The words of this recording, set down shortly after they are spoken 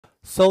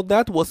So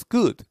that was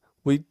good.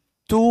 We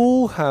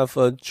do have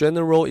a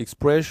general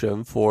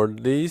expression for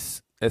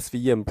this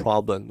SVM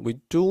problem. We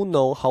do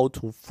know how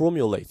to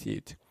formulate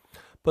it.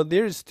 But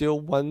there is still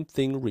one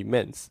thing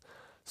remains.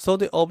 So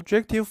the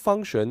objective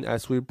function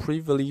as we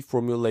previously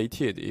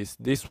formulated is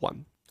this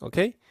one,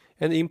 okay?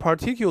 And in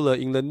particular,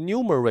 in the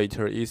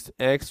numerator is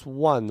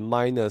x1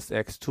 minus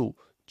x2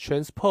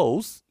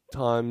 transpose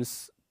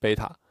times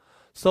beta.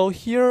 So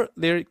here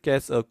there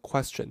gets a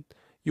question.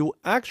 You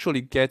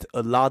actually get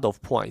a lot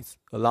of points.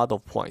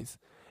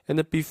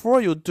 And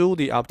before you do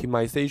the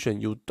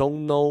optimization, you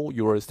don't know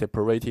you're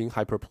separating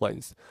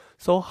hyperplanes.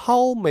 So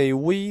how may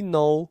we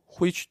know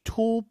which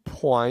 2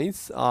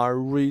 points are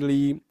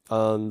really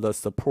the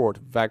support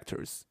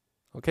vectors?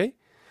 Okay,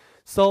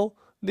 so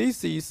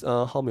this is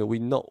how may we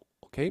know?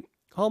 Okay,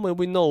 how may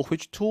we know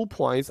which 2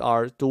 points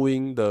are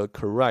doing the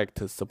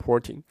correct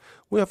supporting?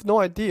 We have no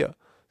idea.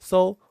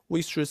 So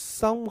we should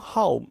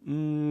somehow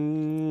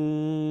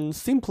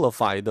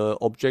simplify the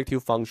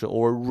objective function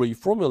or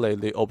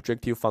reformulate the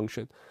objective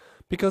function,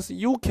 because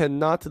you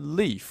cannot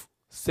leave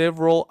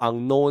several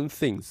unknown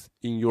things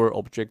in your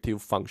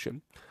objective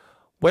function.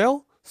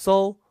 Well,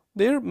 so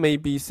there may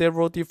be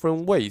several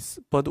different ways,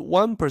 but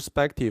one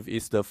perspective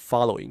is the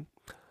following.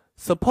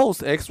 Suppose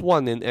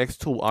x1 and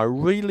x2 are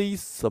really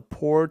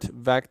support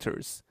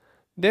vectors.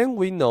 Then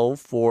we know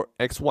for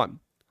x1,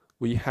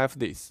 we have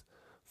this.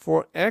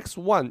 For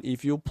x1,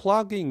 if you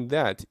plug in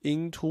that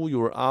into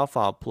your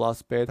alpha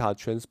plus beta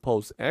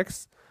transpose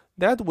x,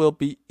 that will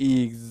be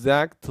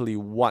exactly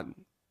 1.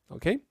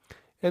 Okay?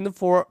 And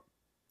for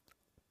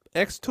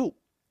x2,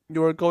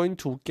 you are going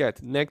to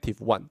get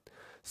 -1.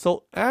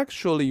 So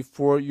actually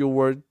for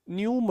your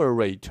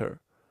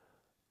numerator,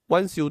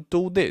 once you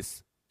do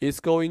this,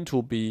 it's going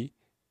to be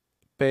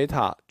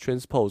beta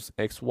transpose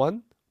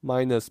x1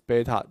 minus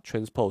beta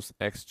transpose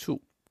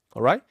x2.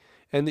 All right?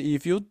 And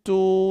if you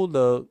do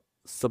the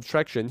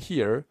subtraction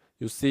here,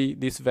 you see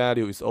this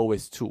value is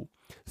always 2.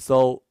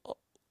 So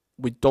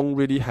we don't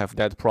really have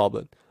that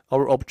problem.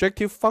 Our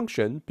objective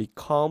function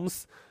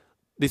becomes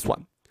this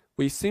one.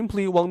 We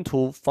simply want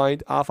to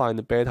find alpha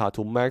and beta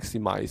to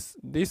maximize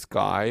this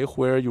guy,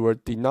 where your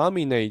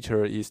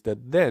denominator is the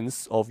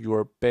length of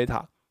your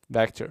beta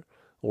vector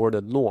or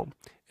the norm,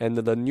 and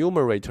the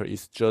numerator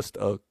is just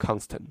a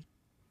constant.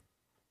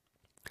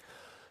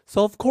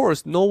 So of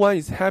course, no one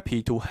is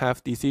happy to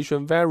have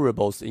decision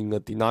variables in the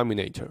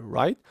denominator,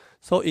 right?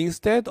 So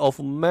instead of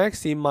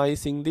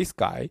maximizing this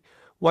guy,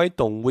 why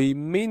don't we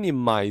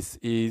minimize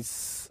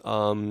its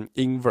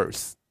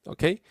inverse,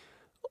 okay?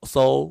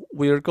 So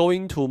we're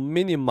going to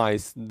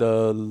minimize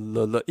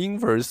the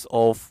inverse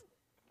of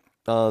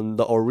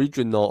the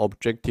original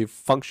objective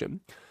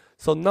function.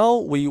 So now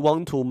we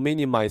want to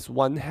minimize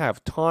 1/2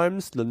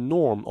 times the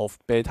norm of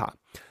beta.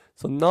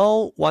 So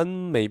now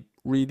one may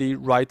really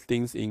write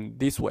things in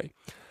this way.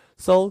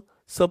 So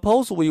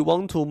suppose we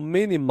want to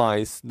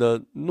minimize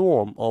the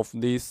norm of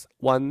this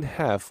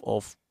 1/2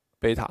 of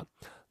beta.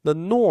 The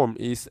norm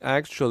is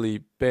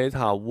actually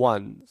beta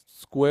 1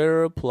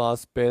 square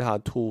plus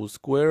beta 2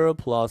 square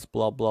plus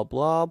blah blah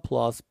blah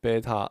plus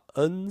beta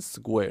n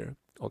square.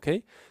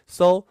 Okay,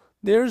 so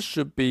there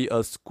should be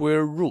a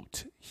square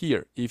root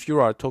here if you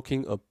are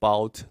talking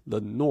about the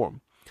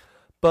norm.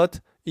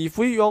 But if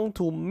we want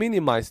to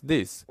minimize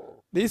this,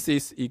 this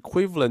is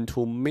equivalent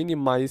to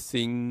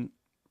minimizing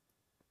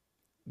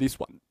this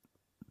one,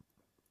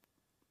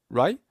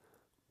 right?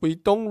 We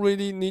don't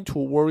really need to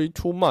worry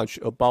too much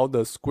about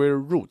the square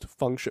root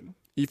function.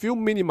 If you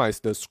minimize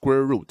the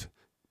square root,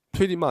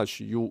 pretty much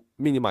you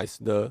minimize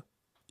the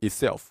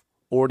itself,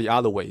 or the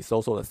other way is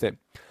also the same.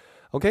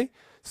 Okay,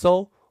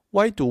 so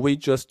why do we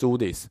just do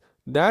this?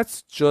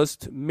 That's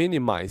just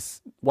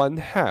minimize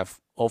 1/2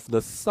 of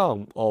the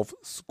sum of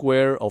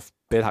square of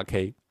beta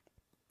k,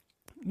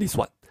 this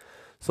one.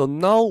 So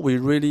now we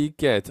really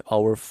get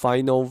our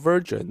final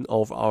version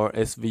of our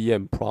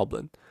SVM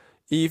problem.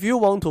 If you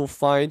want to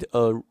find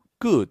a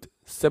good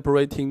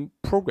separating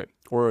program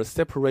or a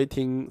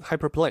separating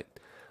hyperplane,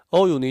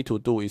 all you need to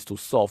do is to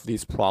solve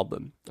this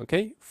problem.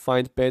 Okay,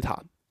 find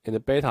beta, and the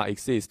beta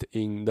exists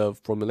in the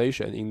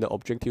formulation in the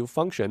objective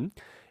function,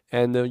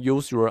 and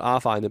use your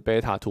alpha and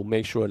beta to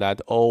make sure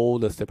that all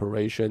the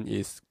separation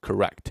is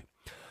correct.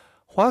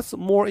 What's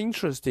more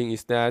interesting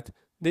is that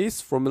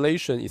this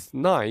formulation is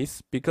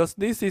nice because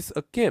this is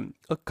again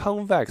a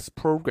convex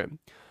program.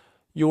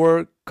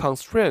 Your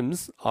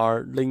constraints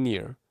are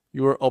linear.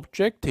 Your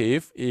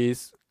objective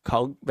is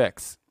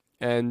convex,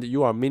 and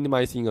you are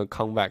minimizing a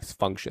convex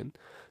function.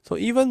 So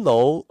even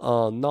though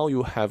now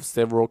you have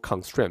several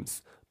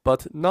constraints,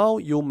 but now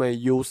you may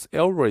use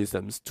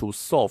algorithms to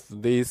solve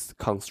these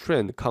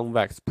constrained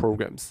convex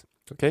programs.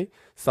 Okay,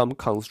 some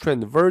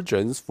constrained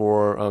versions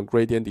for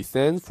gradient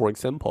descent, for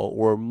example,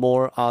 or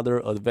more other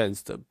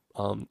advanced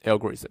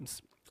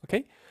algorithms.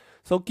 Okay,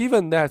 so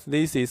given that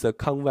this is a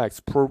convex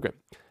program,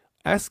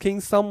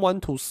 asking someone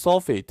to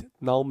solve it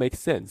now makes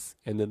sense,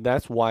 and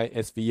that's why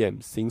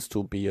SVM seems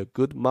to be a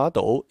good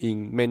model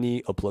in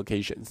many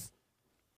applications.